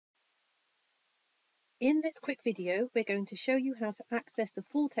In this quick video, we're going to show you how to access the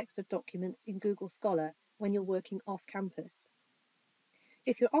full text of documents in Google Scholar when you're working off campus.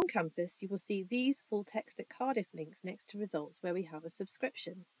 If you're on campus, you will see these full text at Cardiff links next to results where we have a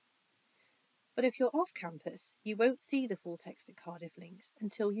subscription. But if you're off campus, you won't see the full text at Cardiff links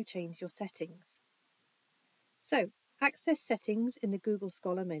until you change your settings. So, access settings in the Google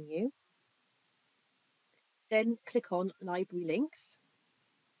Scholar menu, then click on Library Links,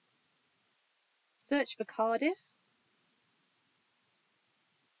 search for Cardiff,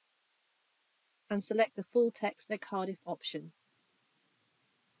 and select the full text at Cardiff option.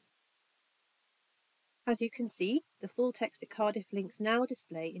 As you can see, the full text at Cardiff links now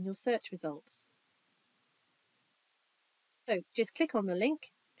display in your search results. So just click on the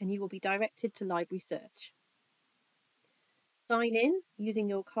link and you will be directed to Library Search. Sign in using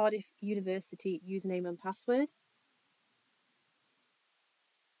your Cardiff University username and password.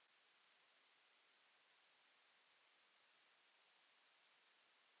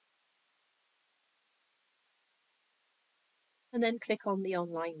 And then click on the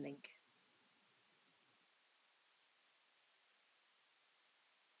online link.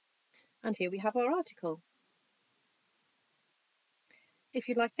 And here we have our article. If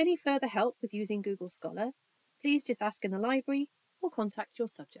you'd like any further help with using Google Scholar, please just ask in the library or contact your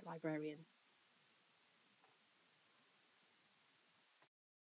subject librarian.